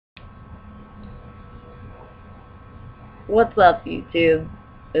What's up, YouTube?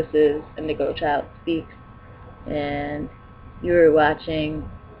 This is Indigo Child Speaks, and you're watching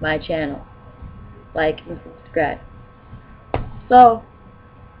my channel. Like and subscribe. So,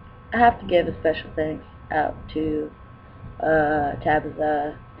 I have to give a special thanks out to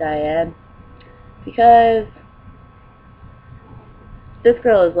Tabitha Diane, because this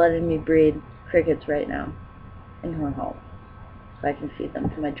girl is letting me breed crickets right now in her home, so I can feed them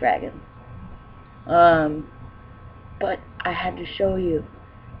to my dragons. But I had to show you.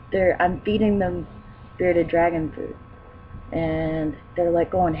 I'm feeding them bearded dragon food, and they're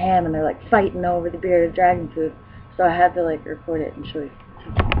like going ham, and they're like fighting over the bearded dragon food. So I had to like record it and show you.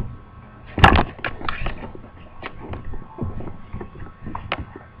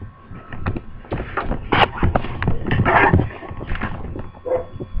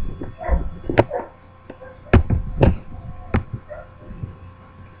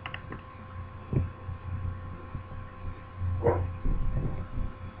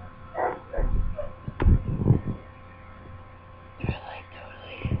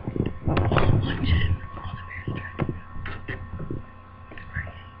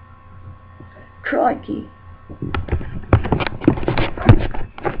 Crikey.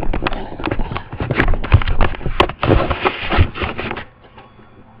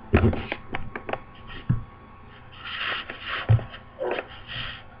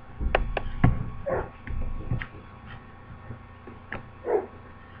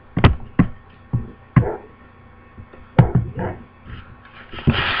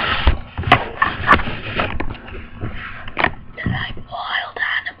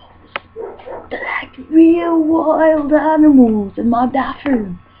 Real wild animals in my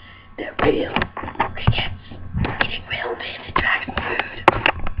bathroom. They're real.